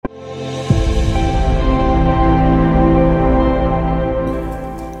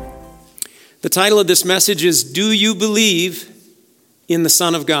The title of this message is, Do You Believe in the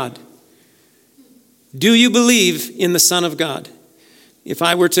Son of God? Do you believe in the Son of God? If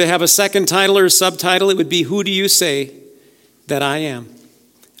I were to have a second title or a subtitle, it would be, Who do you say that I am?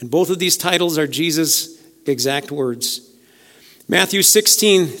 And both of these titles are Jesus' exact words. Matthew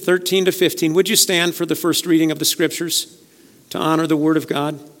 16, 13 to 15. Would you stand for the first reading of the Scriptures to honor the Word of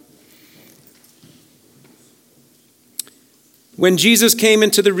God? When Jesus came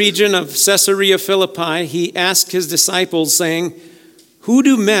into the region of Caesarea Philippi, he asked his disciples, saying, Who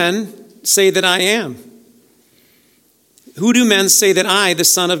do men say that I am? Who do men say that I, the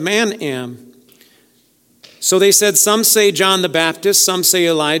Son of Man, am? So they said, Some say John the Baptist, some say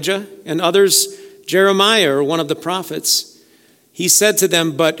Elijah, and others Jeremiah or one of the prophets. He said to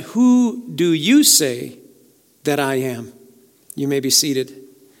them, But who do you say that I am? You may be seated.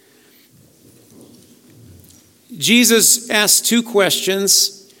 Jesus asks two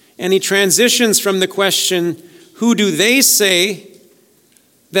questions, and he transitions from the question, Who do they say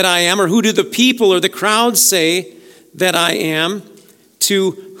that I am? Or who do the people or the crowd say that I am?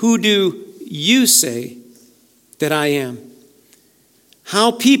 To who do you say that I am?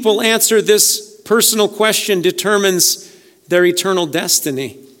 How people answer this personal question determines their eternal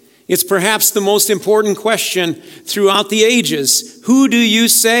destiny. It's perhaps the most important question throughout the ages. Who do you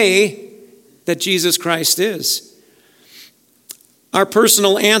say that Jesus Christ is? Our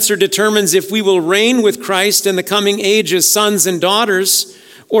personal answer determines if we will reign with Christ in the coming age as sons and daughters,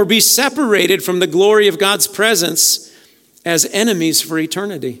 or be separated from the glory of God's presence as enemies for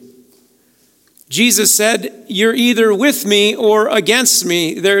eternity. Jesus said, You're either with me or against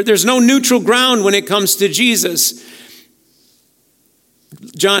me. There's no neutral ground when it comes to Jesus.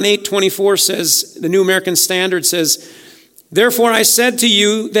 John 8:24 says, the New American Standard says, Therefore I said to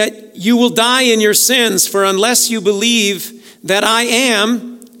you that you will die in your sins, for unless you believe that I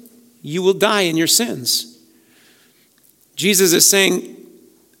am, you will die in your sins. Jesus is saying,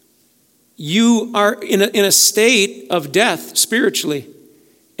 you are in a state of death spiritually.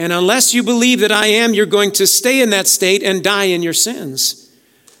 And unless you believe that I am, you're going to stay in that state and die in your sins.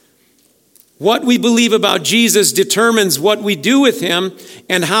 What we believe about Jesus determines what we do with him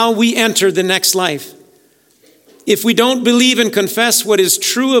and how we enter the next life. If we don't believe and confess what is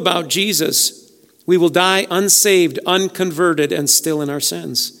true about Jesus, we will die unsaved, unconverted, and still in our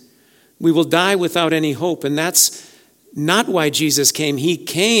sins. We will die without any hope, and that's not why Jesus came. He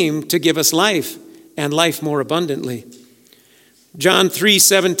came to give us life, and life more abundantly. John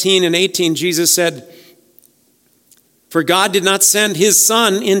 3:17 and 18, Jesus said, For God did not send his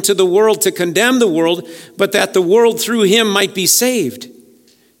Son into the world to condemn the world, but that the world through him might be saved.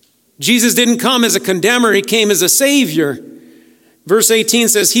 Jesus didn't come as a condemner, he came as a savior. Verse 18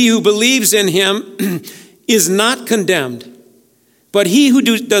 says, He who believes in him is not condemned, but he who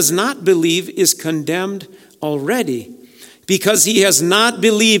does not believe is condemned already, because he has not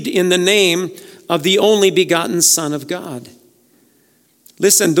believed in the name of the only begotten Son of God.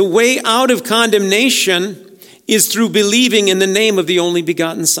 Listen, the way out of condemnation is through believing in the name of the only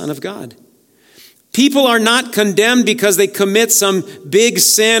begotten Son of God. People are not condemned because they commit some big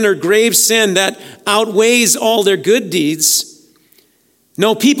sin or grave sin that outweighs all their good deeds.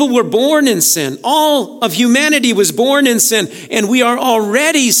 No, people were born in sin. All of humanity was born in sin, and we are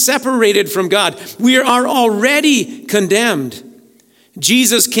already separated from God. We are already condemned.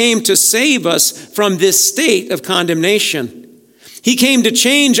 Jesus came to save us from this state of condemnation. He came to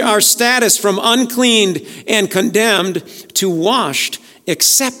change our status from unclean and condemned to washed,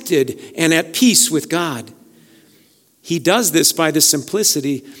 accepted, and at peace with God. He does this by the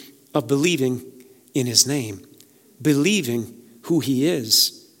simplicity of believing in his name, believing who he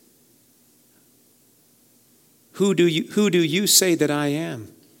is. Who do you say that I am?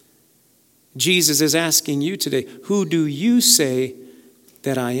 Jesus is asking you today, who do you say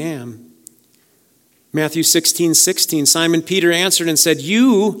that I am? Matthew 16:16, Simon Peter answered and said,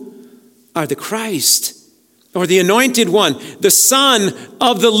 You are the Christ, or the anointed one, the Son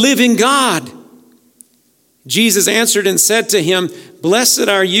of the living God. Jesus answered and said to him, Blessed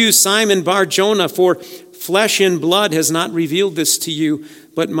are you, Simon Bar-Jonah, for flesh and blood has not revealed this to you,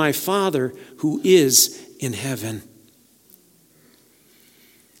 but my Father who is in heaven.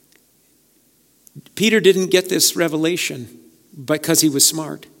 Peter didn't get this revelation because he was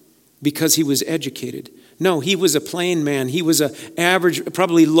smart, because he was educated. No, he was a plain man. He was an average,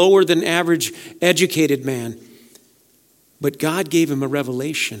 probably lower than average educated man. But God gave him a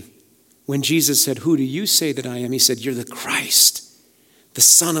revelation. When Jesus said, Who do you say that I am? He said, You're the Christ, the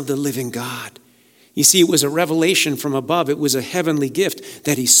Son of the living God. You see, it was a revelation from above. It was a heavenly gift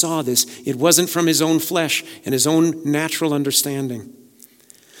that he saw this. It wasn't from his own flesh and his own natural understanding.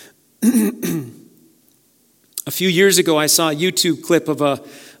 A few years ago, I saw a YouTube clip of a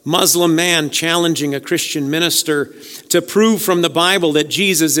Muslim man challenging a Christian minister to prove from the Bible that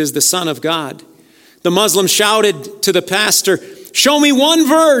Jesus is the Son of God. The Muslim shouted to the pastor, "Show me one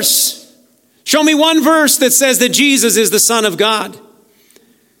verse. Show me one verse that says that Jesus is the Son of God."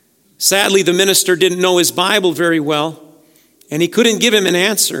 Sadly, the minister didn't know his Bible very well, and he couldn't give him an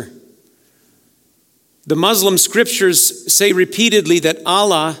answer. The Muslim scriptures say repeatedly that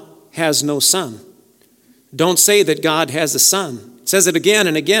Allah has no son. Don't say that God has a son. It says it again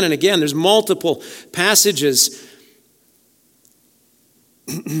and again and again. There's multiple passages.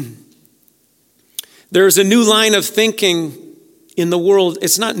 There's a new line of thinking in the world.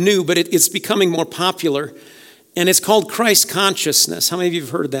 It's not new, but it's becoming more popular. And it's called Christ consciousness. How many of you have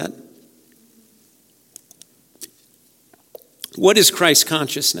heard that? What is Christ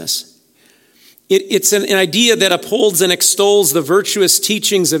consciousness? It's an idea that upholds and extols the virtuous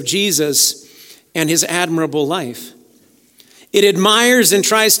teachings of Jesus and his admirable life. It admires and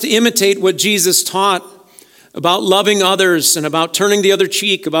tries to imitate what Jesus taught about loving others and about turning the other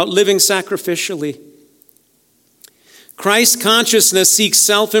cheek, about living sacrificially. Christ consciousness seeks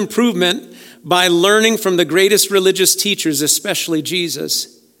self-improvement by learning from the greatest religious teachers, especially Jesus.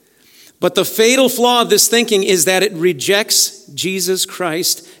 But the fatal flaw of this thinking is that it rejects Jesus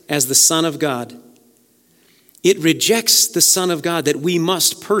Christ as the Son of God. It rejects the Son of God that we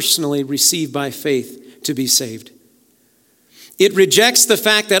must personally receive by faith to be saved. It rejects the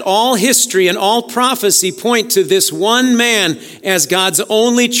fact that all history and all prophecy point to this one man as God's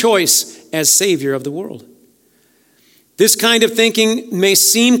only choice as Savior of the world. This kind of thinking may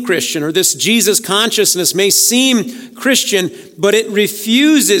seem Christian, or this Jesus consciousness may seem Christian, but it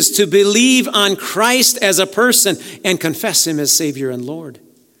refuses to believe on Christ as a person and confess him as Savior and Lord.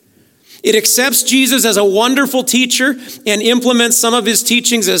 It accepts Jesus as a wonderful teacher and implements some of his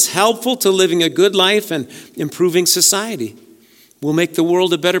teachings as helpful to living a good life and improving society. We'll make the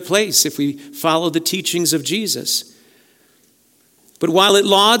world a better place if we follow the teachings of Jesus. But while it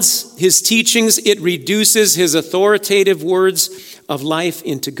lauds his teachings, it reduces his authoritative words of life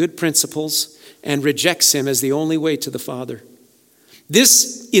into good principles and rejects him as the only way to the Father.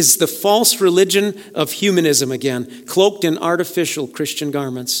 This is the false religion of humanism again, cloaked in artificial Christian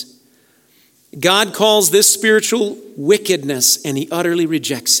garments. God calls this spiritual wickedness, and he utterly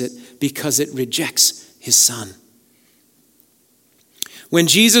rejects it because it rejects his Son. When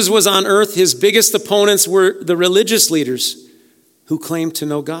Jesus was on earth, his biggest opponents were the religious leaders who claimed to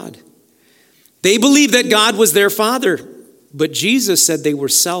know God. They believed that God was their Father, but Jesus said they were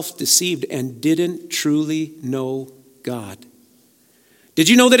self-deceived and didn't truly know God. Did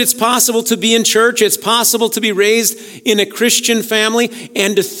you know that it's possible to be in church? It's possible to be raised in a Christian family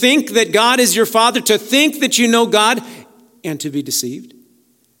and to think that God is your Father, to think that you know God, and to be deceived?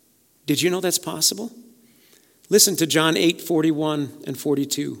 Did you know that's possible? Listen to John 8:41 and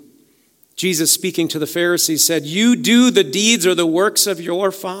 42. Jesus, speaking to the Pharisees, said, "You do the deeds or the works of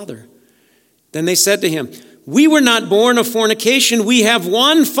your father." Then they said to him, "We were not born of fornication. We have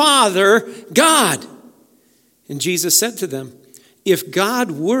one Father, God." And Jesus said to them, "If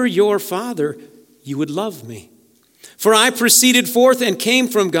God were your Father, you would love me. For I proceeded forth and came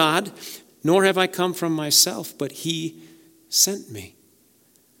from God, nor have I come from myself, but he sent me."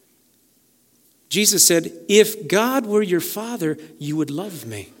 Jesus said, "If God were your Father, you would love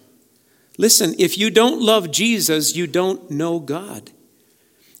me." Listen, if you don't love Jesus, you don't know God.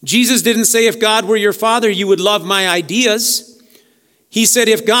 Jesus didn't say, "If God were your Father, you would love my ideas." He said,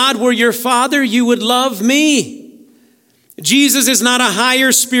 "If God were your Father, you would love me." Jesus is not a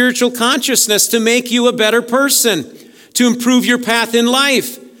higher spiritual consciousness to make you a better person, to improve your path in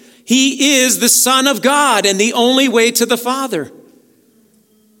life. He is the Son of God and the only way to the Father.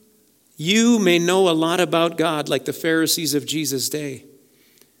 You may know a lot about God like the Pharisees of Jesus' day.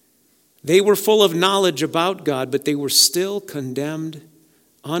 They were full of knowledge about God, but they were still condemned,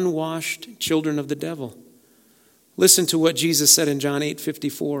 unwashed children of the devil. Listen to what Jesus said in John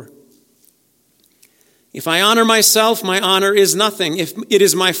 8:54. "If I honor myself, my honor is nothing. If it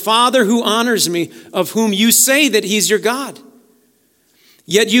is my Father who honors me, of whom you say that he's your God.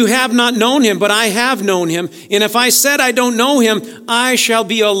 Yet you have not known him, but I have known him. And if I said I don't know him, I shall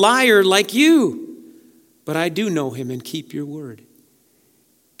be a liar like you. But I do know him and keep your word."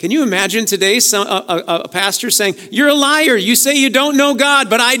 Can you imagine today a pastor saying, "You're a liar. You say you don't know God,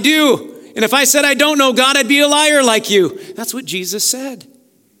 but I do. And if I said I don't know God, I'd be a liar like you." That's what Jesus said.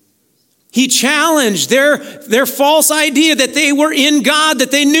 He challenged their false idea that they were in God,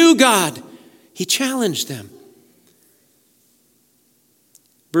 that they knew God. He challenged them.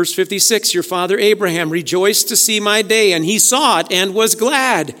 Verse 56, your father Abraham rejoiced to see my day, and he saw it and was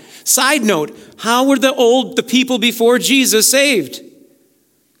glad. Side note, how were the people before Jesus saved?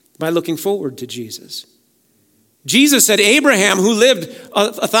 By looking forward to Jesus. Jesus said, Abraham, who lived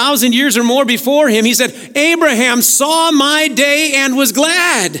 1,000 years or more before him, he said, Abraham saw my day and was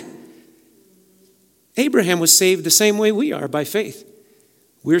glad. Abraham was saved the same way we are, by faith.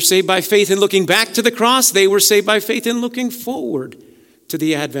 We're saved by faith in looking back to the cross. They were saved by faith in looking forward to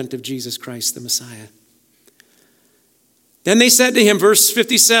the advent of Jesus Christ, the Messiah. Then they said to him, verse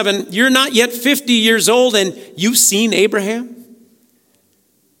 57, you're not yet 50 years old and you've seen Abraham?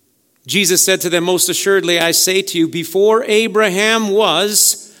 Jesus said to them, most assuredly, I say to you, before Abraham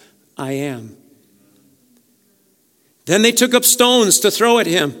was, I am. Then they took up stones to throw at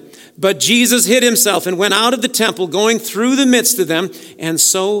him. But Jesus hid himself and went out of the temple, going through the midst of them, and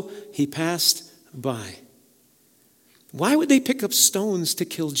so he passed by. Why would they pick up stones to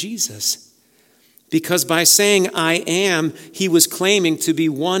kill Jesus? Because by saying, I am, he was claiming to be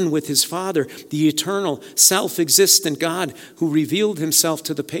one with his Father, the eternal, self-existent God who revealed himself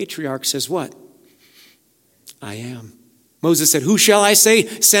to the patriarchs as what? I am. Moses said, who shall I say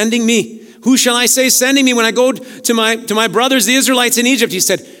sending me? Who shall I say sending me when I go to my brothers, the Israelites in Egypt? He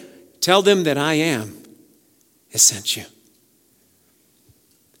said, tell them that I am has sent you.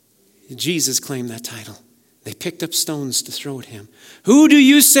 Jesus claimed that title. They picked up stones to throw at him. Who do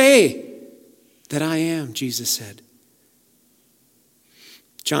you say that I am? Jesus said.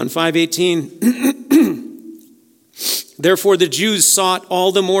 John 5:18. Therefore the Jews sought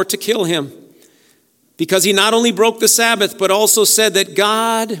all the more to kill him, because he not only broke the Sabbath, but also said that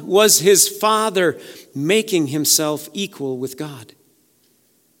God was his Father, making himself equal with God.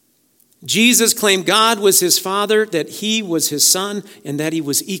 Jesus claimed God was his Father, that he was his Son, and that he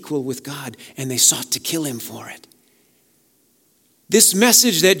was equal with God, and they sought to kill him for it. This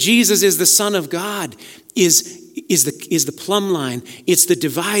message that Jesus is the Son of God is the plumb line. It's the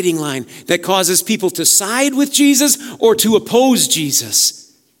dividing line that causes people to side with Jesus or to oppose Jesus.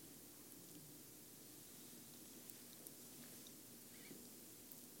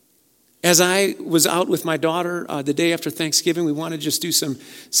 As I was out with my daughter the day after Thanksgiving, we wanted to just do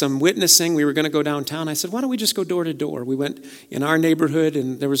some witnessing. We were going to go downtown. I said, why don't we just go door to door? We went in our neighborhood,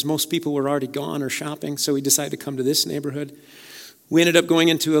 and most people were already gone or shopping, so we decided to come to this neighborhood. We ended up going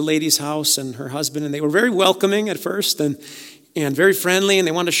into a lady's house and her husband, and they were very welcoming at first and very friendly, and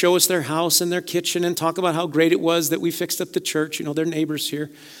they wanted to show us their house and their kitchen and talk about how great it was that we fixed up the church. You know, they're neighbors here.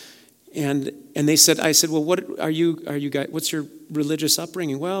 And I said, well, what are you guys, what's your religious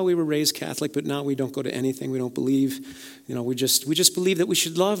upbringing? Well, we were raised Catholic, but now we don't go to anything. We don't believe, we just believe that we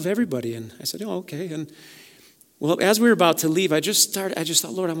should love everybody. And I said, oh, okay. And well, as we were about to leave, I just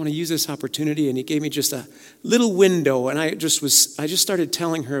thought, Lord, I want to use this opportunity. And he gave me just a little window. And I just started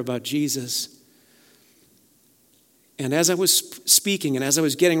telling her about Jesus. And as I was speaking and as I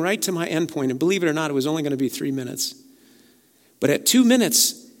was getting right to my end point, and believe it or not, it was only going to be 3 minutes. But at 2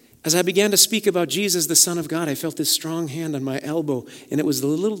 minutes, as I began to speak about Jesus, the Son of God, I felt this strong hand on my elbow, and it was the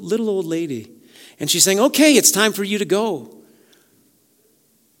little old lady. And she's saying, okay, it's time for you to go.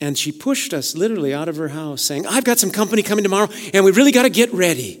 And she pushed us literally out of her house, saying, I've got some company coming tomorrow, and we really got to get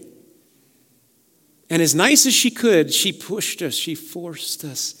ready. And as nice as she could, she pushed us, she forced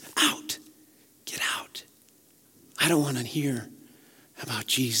us out. Get out. I don't want to hear about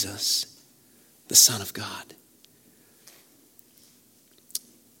Jesus, the Son of God.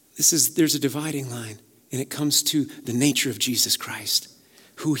 There's a dividing line, and it comes to the nature of Jesus Christ,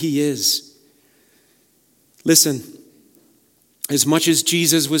 who he is. Listen, as much as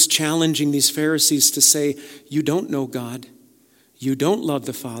Jesus was challenging these Pharisees to say, you don't know God, you don't love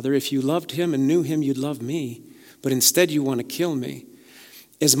the Father. If you loved him and knew him, you'd love me, but instead you want to kill me.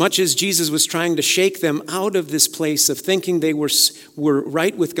 As much as Jesus was trying to shake them out of this place of thinking they were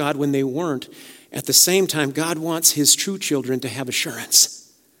right with God when they weren't, at the same time, God wants his true children to have assurance.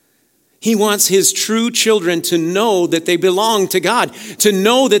 He wants his true children to know that they belong to God, to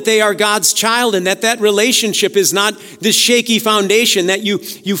know that they are God's child, and that relationship is not this shaky foundation that you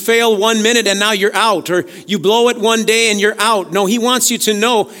fail 1 minute and now you're out, or you blow it one day and you're out. No, he wants you to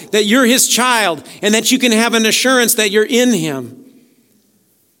know that you're his child and that you can have an assurance that you're in him.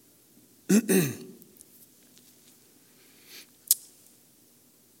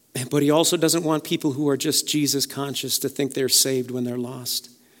 But he also doesn't want people who are just Jesus conscious to think they're saved when they're lost.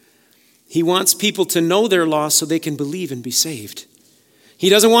 He wants people to know they're lost so they can believe and be saved. He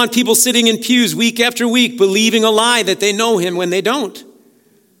doesn't want people sitting in pews week after week believing a lie that they know him when they don't.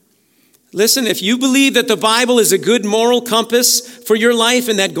 Listen, if you believe that the Bible is a good moral compass for your life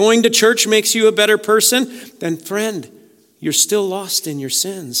and that going to church makes you a better person, then friend, you're still lost in your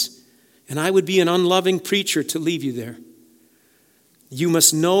sins. And I would be an unloving preacher to leave you there. You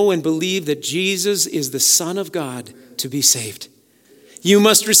must know and believe that Jesus is the Son of God to be saved. You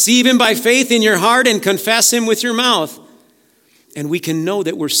must receive him by faith in your heart and confess him with your mouth. And we can know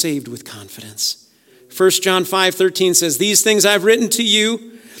that we're saved with confidence. 1 John 5:13 says, these things I've written to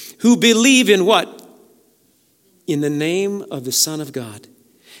you who believe in what? In the name of the Son of God.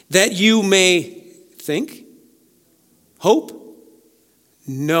 That you may think, hope,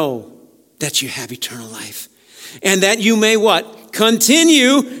 know that you have eternal life. And that you may what?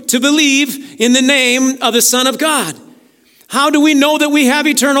 Continue to believe in the name of the Son of God. How do we know that we have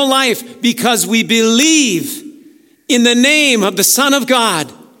eternal life? Because we believe in the name of the Son of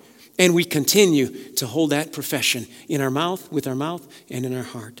God. And we continue to hold that profession in our mouth, with our mouth, and in our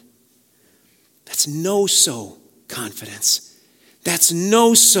heart. That's no-so confidence. That's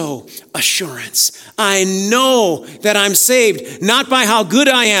no-so assurance. I know that I'm saved, not by how good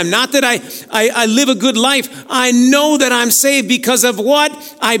I am, not that I live a good life. I know that I'm saved because of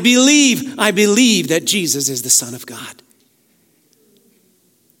what? I believe. I believe that Jesus is the Son of God.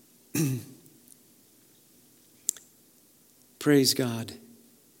 Praise God.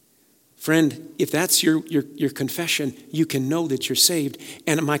 Friend, if that's your confession, you can know that you're saved.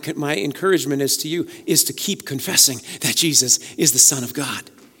 And my encouragement is to you is to keep confessing that Jesus is the Son of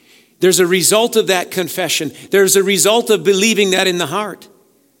God. There's a result of that confession. There's a result of believing that in the heart.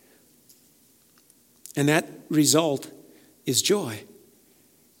 And that result is joy.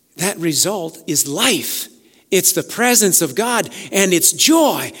 That result is life. It's the presence of God and it's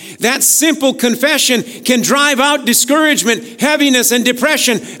joy. That simple confession can drive out discouragement, heaviness, and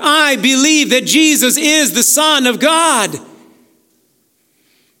depression. I believe that Jesus is the Son of God.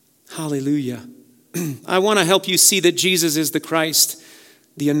 Hallelujah. I want to help you see that Jesus is the Christ,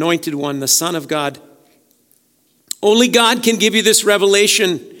 the anointed one, the Son of God. Only God can give you this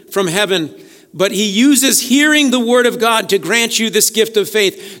revelation from heaven. But he uses hearing the word of God to grant you this gift of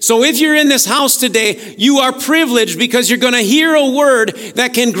faith. So if you're in this house today, you are privileged because you're going to hear a word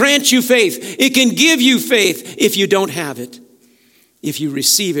that can grant you faith. It can give you faith if you don't have it, if you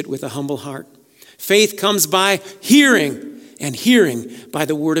receive it with a humble heart. Faith comes by hearing, and hearing by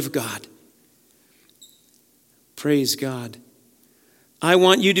the word of God. Praise God. I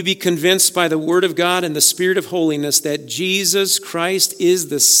want you to be convinced by the word of God and the Spirit of holiness that Jesus Christ is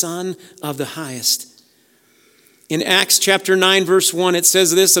the Son of the highest. In Acts chapter 9, verse 1, it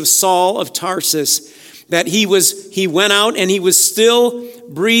says this of Saul of Tarsus, that he went out and he was still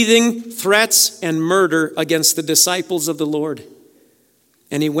breathing threats and murder against the disciples of the Lord.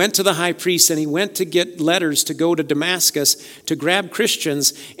 And he went to the high priest and he went to get letters to go to Damascus to grab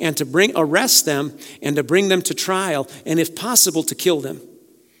Christians and to arrest them and to bring them to trial and if possible to kill them.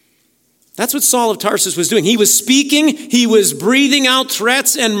 That's what Saul of Tarsus was doing. He was speaking, he was breathing out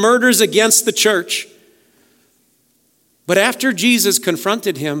threats and murders against the church. But after Jesus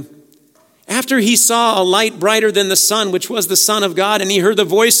confronted him, after he saw a light brighter than the sun, which was the Son of God, and he heard the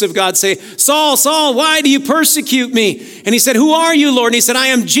voice of God say, Saul, Saul, why do you persecute me? And he said, who are you, Lord? And he said, I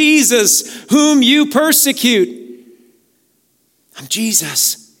am Jesus, whom you persecute. I'm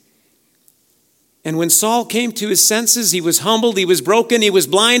Jesus. And when Saul came to his senses, he was humbled, he was broken, he was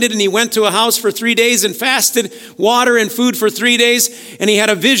blinded, and he went to a house for 3 days and fasted water and food for 3 days. And he had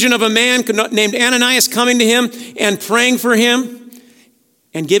a vision of a man named Ananias coming to him and praying for him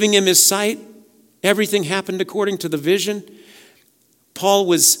and giving him his sight. Everything happened according to the vision. Paul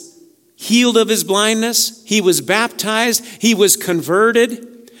was healed of his blindness. He was baptized. He was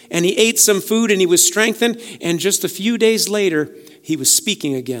converted. And he ate some food and he was strengthened. And just a few days later, he was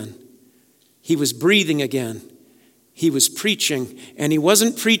speaking again. He was breathing again. He was preaching. And he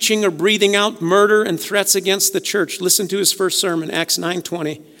wasn't preaching or breathing out murder and threats against the church. Listen to his first sermon, Acts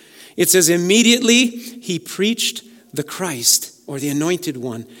 9:20. It says, immediately he preached the Christ, or the anointed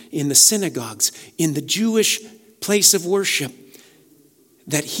one, in the synagogues, in the Jewish place of worship,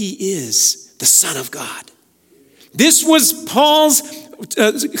 that he is the Son of God. This was Paul's,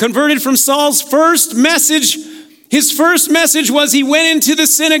 converted from Saul's first message. His first message was he went into the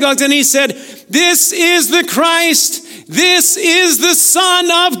synagogues and he said, this is the Christ. This is the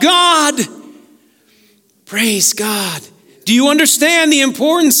Son of God. Praise God. Do you understand the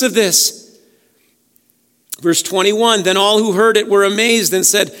importance of this? Verse 21, then all who heard it were amazed and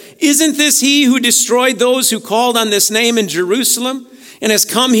said, isn't this he who destroyed those who called on this name in Jerusalem and has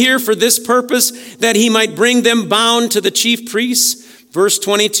come here for this purpose, that he might bring them bound to the chief priests? Verse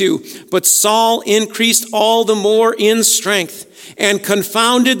 22, but Saul increased all the more in strength and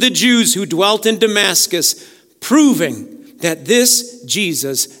confounded the Jews who dwelt in Damascus, proving that this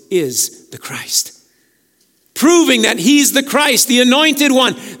Jesus is the Christ. proving that he's the Christ, the anointed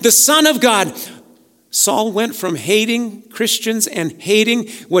one, the Son of God. Saul went from hating Christians and hating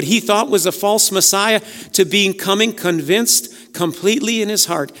what he thought was a false Messiah to becoming convinced completely in his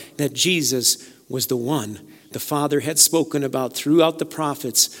heart that Jesus was the one the Father had spoken about throughout the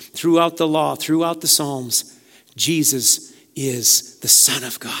prophets, throughout the law, throughout the Psalms. Jesus is the Son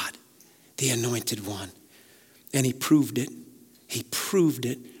of God, the anointed one. And he proved it. He proved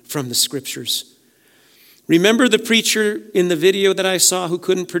it from the scriptures. Remember the preacher in the video that I saw who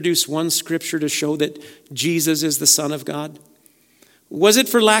couldn't produce one scripture to show that Jesus is the Son of God? Was it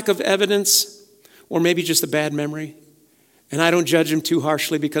for lack of evidence or maybe just a bad memory? And I don't judge him too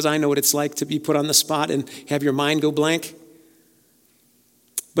harshly because I know what it's like to be put on the spot and have your mind go blank.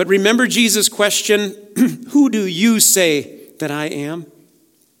 But remember Jesus' question, who do you say that I am?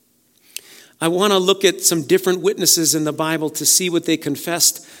 I want to look at some different witnesses in the Bible to see what they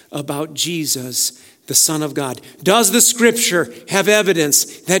confessed about Jesus, the Son of God. Does the scripture have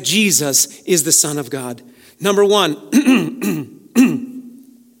evidence that Jesus is the Son of God? Number one,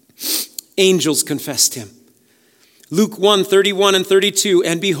 angels confessed him. Luke 1:31 and 32,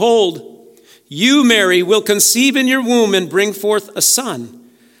 and behold, you, Mary, will conceive in your womb and bring forth a son,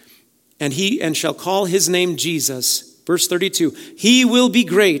 and shall call his name Jesus. Verse 32, he will be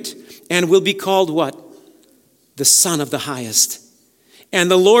great and will be called what? The Son of the Highest. And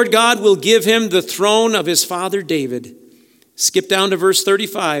the Lord God will give him the throne of his father David. Skip down to verse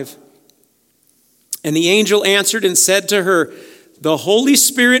 35. And the angel answered and said to her, the Holy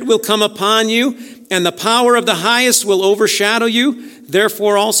Spirit will come upon you, and the power of the Highest will overshadow you.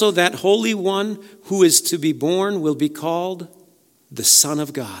 Therefore also that Holy One who is to be born will be called the Son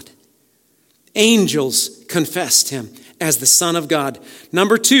of God. Angels confessed him as the Son of God.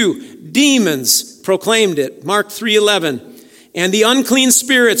 Number two, demons proclaimed it. Mark 3:11. And the unclean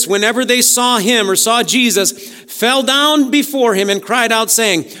spirits, whenever they saw him or saw Jesus, fell down before him and cried out,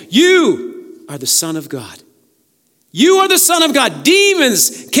 saying, you are the Son of God. You are the Son of God.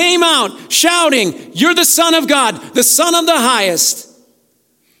 Demons came out shouting, you're the Son of God, the Son of the Highest.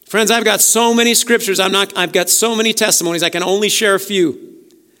 Friends, I've got so many scriptures. I've got so many testimonies. I can only share a few.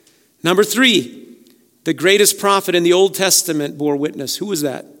 Number three, the greatest prophet in the Old Testament bore witness. Who was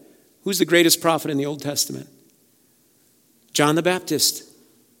that? Who's the greatest prophet in the Old Testament? John the Baptist.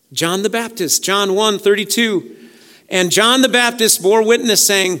 John the Baptist. John 1:32. And John the Baptist bore witness,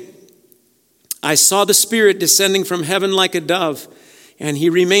 saying, I saw the Spirit descending from heaven like a dove, and he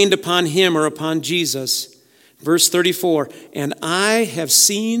remained upon him, or upon Jesus. Verse 34, and I have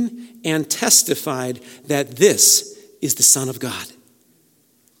seen and testified that this is the Son of God.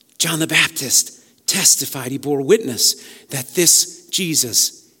 John the Baptist testified, he bore witness that this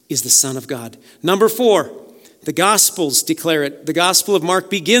Jesus is the Son of God. Number four, the Gospels declare it. The Gospel of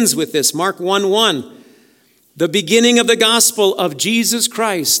Mark begins with this. Mark 1:1, the beginning of the Gospel of Jesus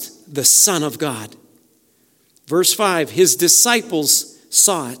Christ, the Son of God. Verse 5, his disciples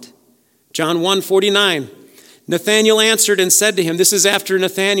saw it. John 1:49, Nathanael answered and said to him, this is after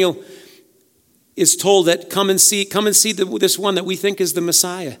Nathanael is told that come and see this one that we think is the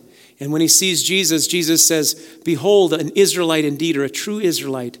Messiah. And when he sees Jesus, Jesus says, behold, an Israelite indeed, or a true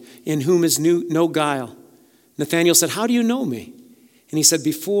Israelite, in whom is no guile. Nathanael said, how do you know me? And he said,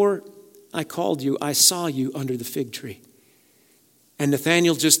 before I called you, I saw you under the fig tree. And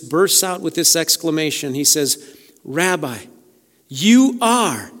Nathanael just bursts out with this exclamation. He says, Rabbi, you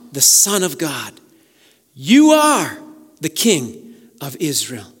are the Son of God. You are the King of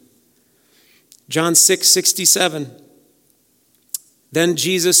Israel. John 6:67. Then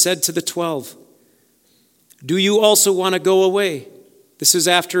Jesus said to the 12, do you also want to go away? This is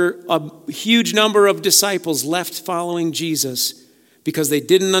after a huge number of disciples left following Jesus because they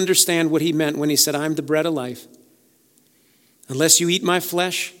didn't understand what he meant when he said, I'm the bread of life. Unless you eat my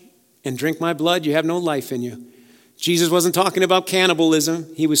flesh and drink my blood, you have no life in you. Jesus wasn't talking about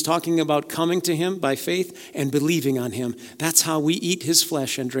cannibalism. He was talking about coming to him by faith and believing on him. That's how we eat his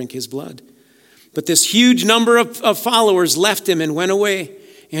flesh and drink his blood. But this huge number of followers left him and went away.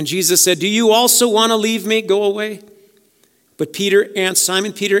 And Jesus said, do you also want to leave me? Go away. But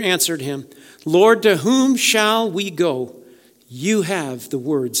Simon Peter answered him, Lord, to whom shall we go? You have the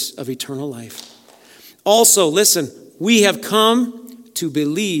words of eternal life. Also, listen, we have come to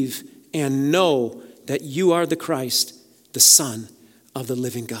believe and know that you are the Christ, the Son of the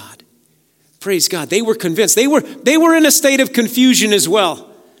living God. Praise God. They were convinced. They were in a state of confusion as well.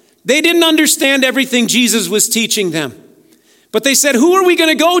 They didn't understand everything Jesus was teaching them. But they said, who are we going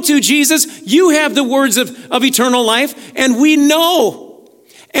to go to, Jesus? You have the words of eternal life, and we know,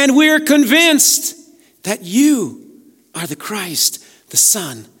 and we're convinced that you are the Christ, the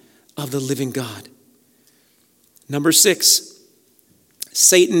Son of the living God. Number 6,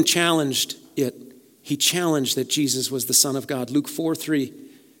 Satan challenged it. He challenged that Jesus was the Son of God. Luke 4:3.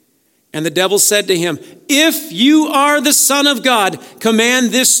 And the devil said to him, "If you are the Son of God,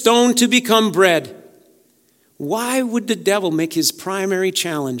 command this stone to become bread." Why would the devil make his primary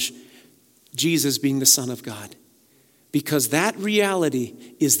challenge Jesus being the Son of God? Because that reality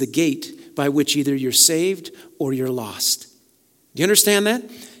is the gate by which either you're saved or you're lost. Do you understand that?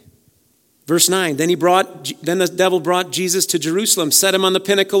 Verse 9, then the devil brought Jesus to Jerusalem, set him on the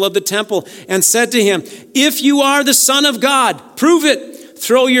pinnacle of the temple, and said to him, "If you are the Son of God, prove it.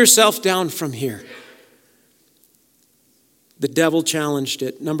 Throw yourself down from here." The devil challenged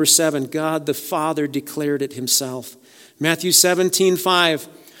it. Number 7, God the Father declared it himself. Matthew 17:5.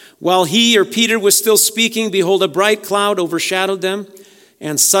 While he, or Peter, was still speaking, behold, a bright cloud overshadowed them,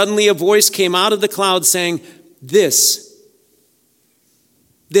 and suddenly a voice came out of the cloud saying,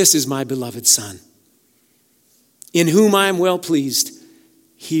 This is my beloved Son, in whom I am well pleased.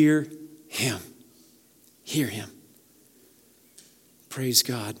 Hear him. Hear him. Praise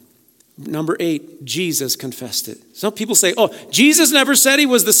God. Number 8, Jesus confessed it. Some people say, oh, Jesus never said he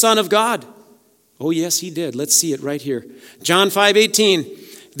was the Son of God. Oh, yes, he did. Let's see it right here. John 5:18.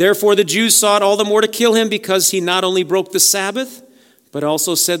 Therefore the Jews sought all the more to kill him because he not only broke the Sabbath, but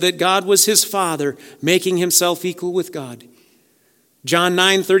also said that God was his Father, making himself equal with God. John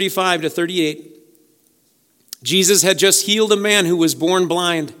 9:35-38. Jesus had just healed a man who was born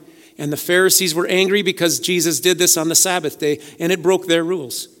blind, and the Pharisees were angry because Jesus did this on the Sabbath day, and it broke their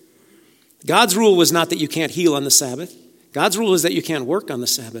rules. God's rule was not that you can't heal on the Sabbath. God's rule is that you can't work on the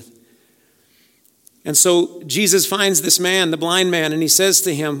Sabbath. And so Jesus finds this man, the blind man, and he says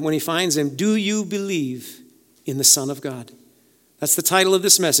to him when he finds him, "Do you believe in the Son of God?" That's the title of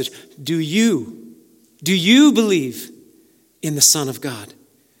this message. Do you believe in the Son of God?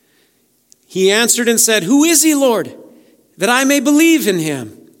 He answered and said, "Who is he, Lord, that I may believe in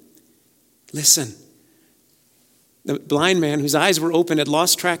him?" Listen, the blind man whose eyes were open had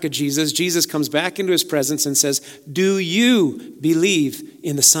lost track of Jesus. Jesus comes back into his presence and says, "Do you believe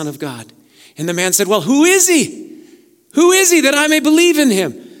in the Son of God?" And the man said, "Well, who is he? Who is he that I may believe in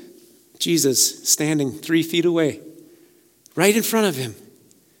him?" Jesus standing 3 feet away, right in front of him.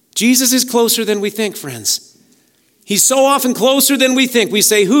 Jesus is closer than we think, friends. He's so often closer than we think. We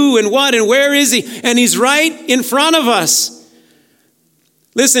say who and what and where is he? And he's right in front of us.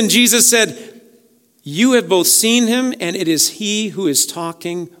 Listen, Jesus said, "You have both seen him, and it is he who is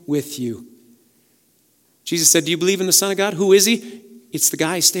talking with you." Jesus said, "Do you believe in the Son of God? Who is he?" It's the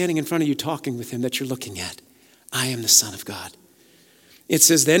guy standing in front of you talking with him that you're looking at. I am the Son of God. It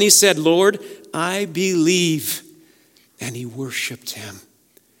says, then he said, "Lord, I believe." And he worshiped him.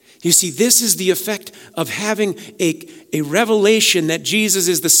 You see, this is the effect of having a revelation that Jesus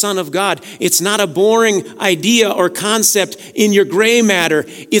is the Son of God. It's not a boring idea or concept in your gray matter.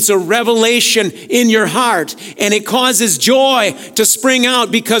 It's a revelation in your heart, and it causes joy to spring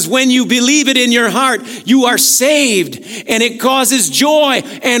out, because when you believe it in your heart, you are saved, and it causes joy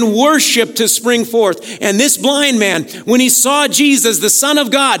and worship to spring forth. And this blind man, when he saw Jesus, the Son of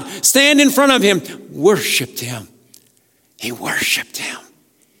God, stand in front of him, worshiped him. He worshiped him.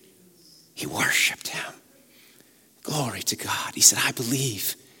 He worshiped him. Glory to God. He said, "I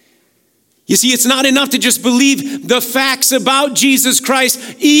believe." You see, it's not enough to just believe the facts about Jesus Christ.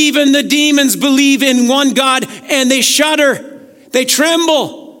 Even the demons believe in one God, and they shudder. They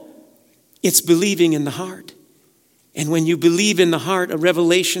tremble. It's believing in the heart. And when you believe in the heart, a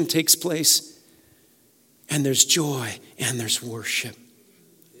revelation takes place. And there's joy and there's worship.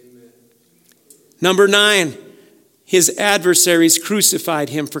 Amen. Number 9. His adversaries crucified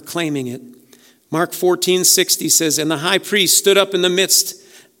him for claiming it. Mark 14:60 says, and the high priest stood up in the midst,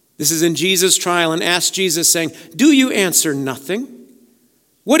 this is in Jesus' trial, and asked Jesus, saying, "Do you answer nothing?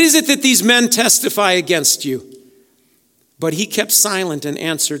 What is it that these men testify against you?" But he kept silent and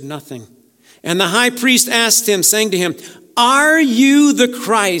answered nothing. And the high priest asked him, saying to him, "Are you the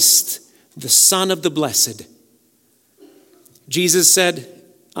Christ, the Son of the Blessed?" Jesus said,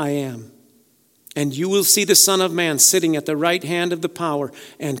 "I am. And you will see the Son of Man sitting at the right hand of the power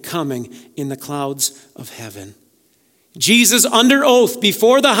and coming in the clouds of heaven." Jesus, under oath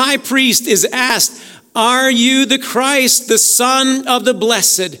before the high priest, is asked, "Are you the Christ, the Son of the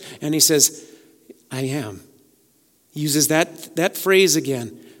Blessed?" And he says, "I am." He uses that phrase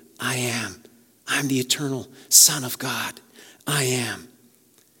again. I am. I'm the eternal Son of God. I am.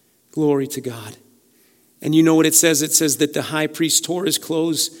 Glory to God. And you know what it says? It says that the high priest tore his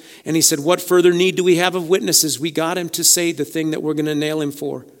clothes, and he said, "What further need do we have of witnesses? We got him to say the thing that we're going to nail him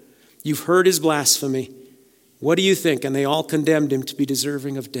for. You've heard his blasphemy. What do you think?" And they all condemned him to be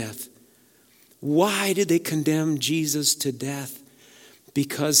deserving of death. Why did they condemn Jesus to death?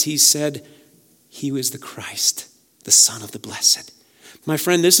 Because he said he was the Christ, the Son of the Blessed. My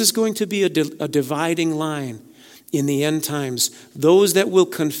friend, this is going to be a dividing line in the end times. Those that will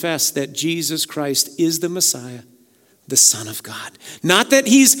confess that Jesus Christ is the Messiah, the Son of God. Not that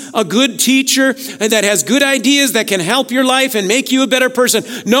he's a good teacher and that has good ideas that can help your life and make you a better person.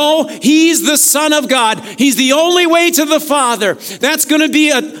 No, he's the Son of God. He's the only way to the Father. That's going to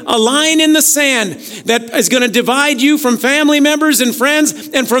be a line in the sand that is going to divide you from family members and friends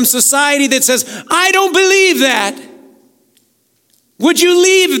and from society that says, I don't believe that. Would you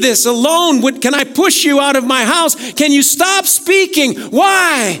leave this alone? Can I push you out of my house? Can you stop speaking?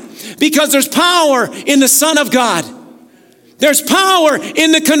 Why? Because there's power in the Son of God. There's power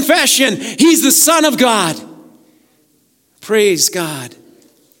in the confession. He's the Son of God. Praise God.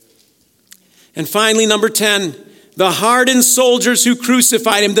 And finally, number 10, the hardened soldiers who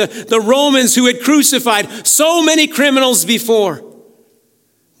crucified him, the Romans who had crucified so many criminals before,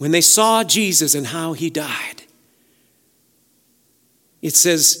 when they saw Jesus and how he died, it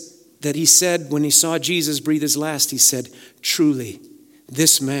says that he said, when he saw Jesus breathe his last, he said, truly,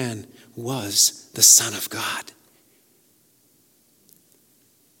 this man was the Son of God.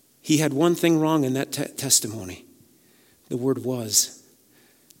 He had one thing wrong in that testimony. The word was.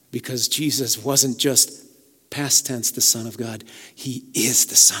 Because Jesus wasn't just past tense the Son of God. He is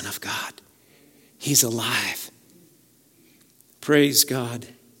the Son of God. He's alive. Praise God.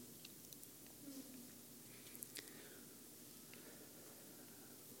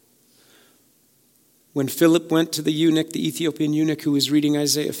 When Philip went to the eunuch, the Ethiopian eunuch who was reading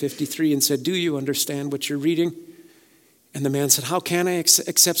Isaiah 53 and said, do you understand what you're reading? And the man said, how can I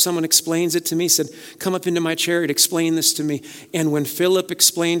except someone explains it to me? He said, come up into my chariot, explain this to me. And when Philip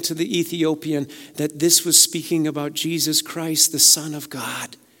explained to the Ethiopian that this was speaking about Jesus Christ, the Son of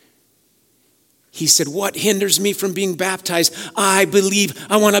God, he said, what hinders me from being baptized? I believe,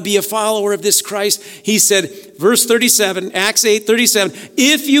 I want to be a follower of this Christ. He said, verse 37, Acts 8:37,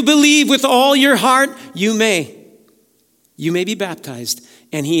 if you believe with all your heart, you may be baptized.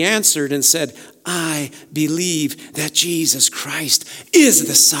 And he answered and said, I believe that Jesus Christ is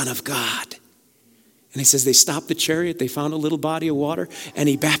the Son of God. And he says they stopped the chariot, they found a little body of water, and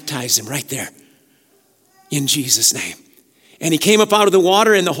he baptized him right there in Jesus' name. And he came up out of the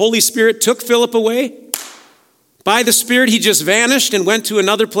water, and the Holy Spirit took Philip away. By the Spirit, he just vanished and went to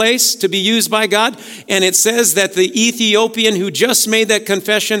another place to be used by God. And it says that the Ethiopian who just made that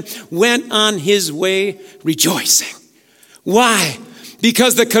confession went on his way rejoicing. Why?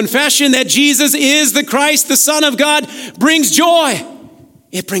 Because the confession that Jesus is the Christ, the Son of God, brings joy.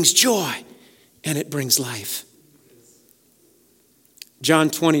 It brings joy, and it brings life. John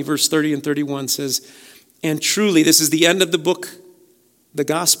 20, verse 30 and 31 says, and truly, this is the end of the book, the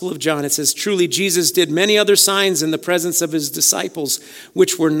Gospel of John. It says, truly, Jesus did many other signs in the presence of his disciples,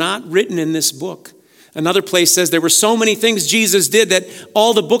 which were not written in this book. Another place says there were so many things Jesus did that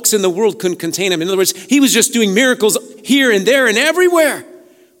all the books in the world couldn't contain them. In other words, he was just doing miracles here and there and everywhere.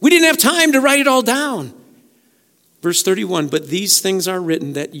 We didn't have time to write it all down. Verse 31, but these things are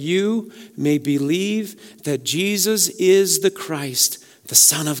written that you may believe that Jesus is the Christ, the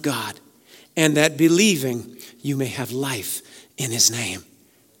Son of God, and that believing you may have life in his name.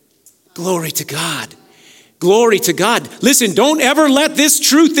 Glory to God. Glory to God. Listen, don't ever let this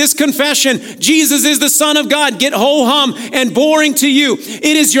truth, this confession, Jesus is the Son of God, get ho-hum and boring to you.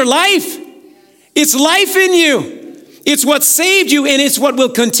 It is your life. It's life in you. It's what saved you, and it's what will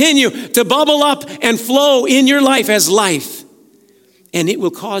continue to bubble up and flow in your life as life. And it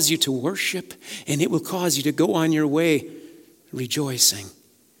will cause you to worship, and it will cause you to go on your way rejoicing,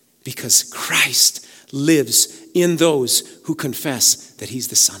 because Christ lives in those who confess that he's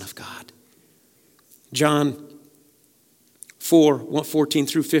the Son of God. John 4:14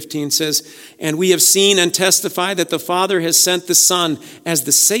 through 15 says, and we have seen and testify that the Father has sent the Son as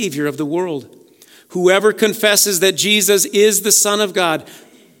the Savior of the world. Whoever confesses that Jesus is the Son of God,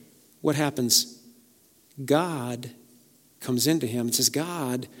 what happens? God comes into him. It says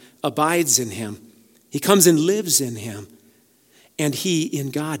God abides in him. He comes and lives in him. And he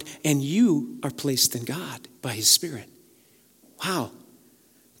in God. And you are placed in God by his Spirit. Wow.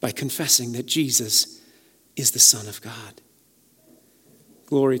 By confessing that Jesus is the Son of God.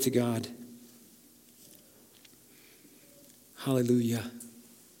 Glory to God. Hallelujah.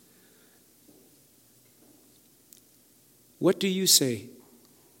 What do you say?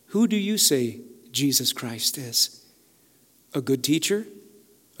 Who do you say Jesus Christ is? A good teacher?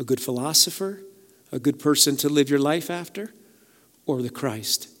 A good philosopher? A good person to live your life after? Or the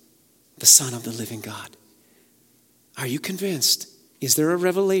Christ, the Son of the living God? Are you convinced? Is there a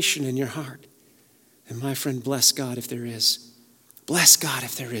revelation in your heart? And my friend, bless God if there is. Bless God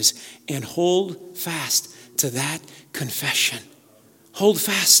if there is. And hold fast to that confession. Hold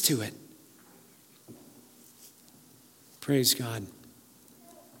fast to it. Praise God.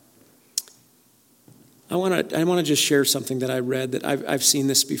 I want to just share something that I read that I've seen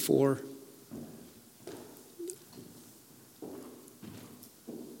this before.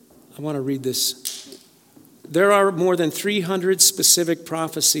 I want to read this. There are more than 300 specific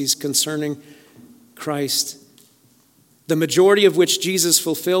prophecies concerning Christ, the majority of which Jesus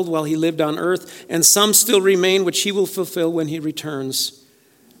fulfilled while he lived on earth, and some still remain which he will fulfill when he returns.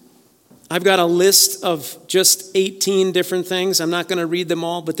 I've got a list of just 18 different things. I'm not going to read them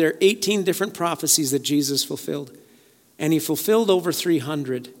all, but there are 18 different prophecies that Jesus fulfilled. And he fulfilled over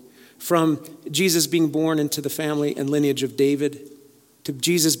 300, from Jesus being born into the family and lineage of David, to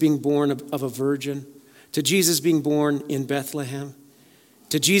Jesus being born of a virgin, to Jesus being born in Bethlehem,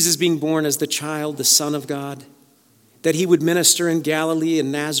 to Jesus being born as the child, the Son of God, that he would minister in Galilee and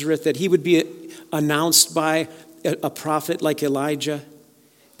Nazareth, that he would be announced by a prophet like Elijah,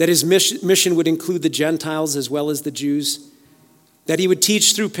 that his mission would include the Gentiles as well as the Jews, that he would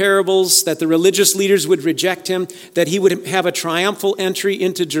teach through parables, that the religious leaders would reject him, that he would have a triumphal entry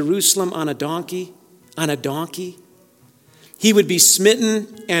into Jerusalem on a donkey. He would be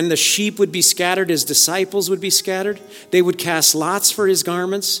smitten and the sheep would be scattered, his disciples would be scattered. They would cast lots for his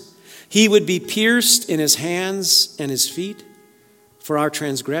garments. He would be pierced in his hands and his feet for our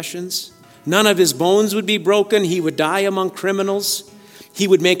transgressions. None of his bones would be broken. He would die among criminals. He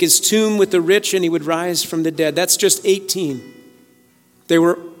would make his tomb with the rich, and he would rise from the dead. That's just 18. There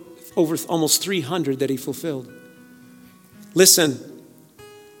were over almost 300 that he fulfilled. Listen,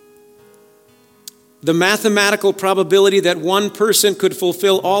 the mathematical probability that one person could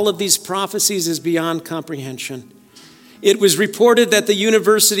fulfill all of these prophecies is beyond comprehension. It was reported that the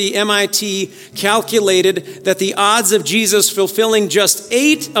university MIT calculated that the odds of Jesus fulfilling just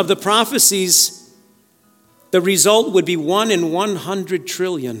 8 of the prophecies, the result would be 1 in 100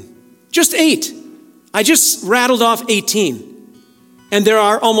 trillion. Just 8. I just rattled off 18. And there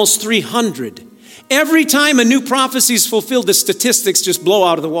are almost 300. Every time a new prophecy is fulfilled, the statistics just blow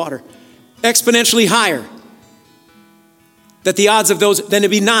out of the water. Exponentially higher. That the odds of those, then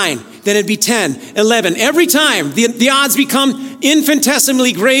it'd be 9, then it'd be 10, 11. Every time the odds become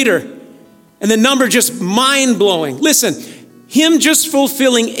infinitesimally greater. And the number just mind-blowing. Listen, him just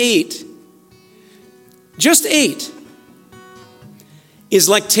fulfilling 8, just 8, is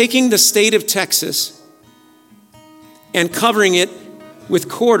like taking the state of Texas and covering it with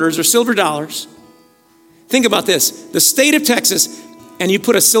quarters or silver dollars. Think about this. The state of Texas, and you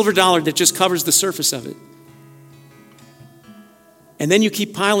put a silver dollar that just covers the surface of it. And then you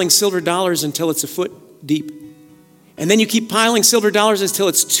keep piling silver dollars until it's a foot deep. And then you keep piling silver dollars until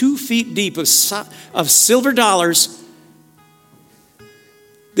it's 2 feet deep of silver dollars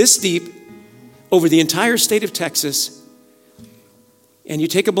this deep over the entire state of Texas. And you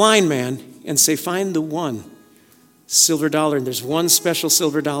take a blind man and say, find the one silver dollar. And there's one special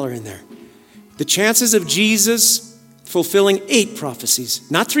silver dollar in there. The chances of Jesus fulfilling 8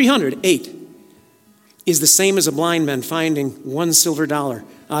 prophecies, not 300, 8, is the same as a blind man finding one silver dollar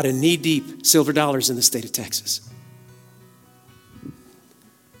out of knee-deep silver dollars in the state of Texas.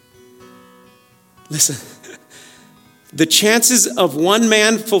 Listen, the chances of one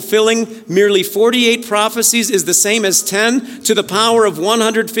man fulfilling merely 48 prophecies is the same as 10 to the power of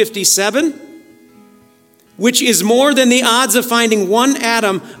 157, which is more than the odds of finding one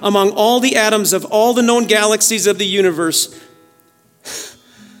atom among all the atoms of all the known galaxies of the universe.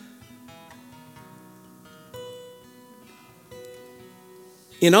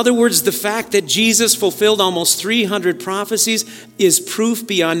 In other words, the fact that Jesus fulfilled almost 300 prophecies is proof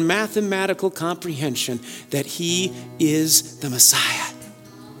beyond mathematical comprehension that he is the Messiah.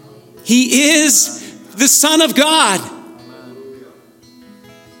 He is the Son of God.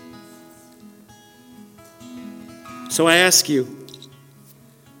 So I ask you,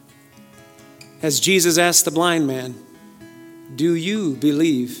 as Jesus asked the blind man, do you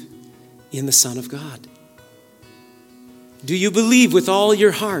believe in the Son of God? Do you believe with all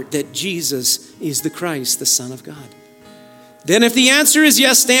your heart that Jesus is the Christ, the Son of God? Then if the answer is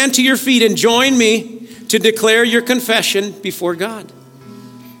yes, stand to your feet and join me to declare your confession before God.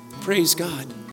 Praise God.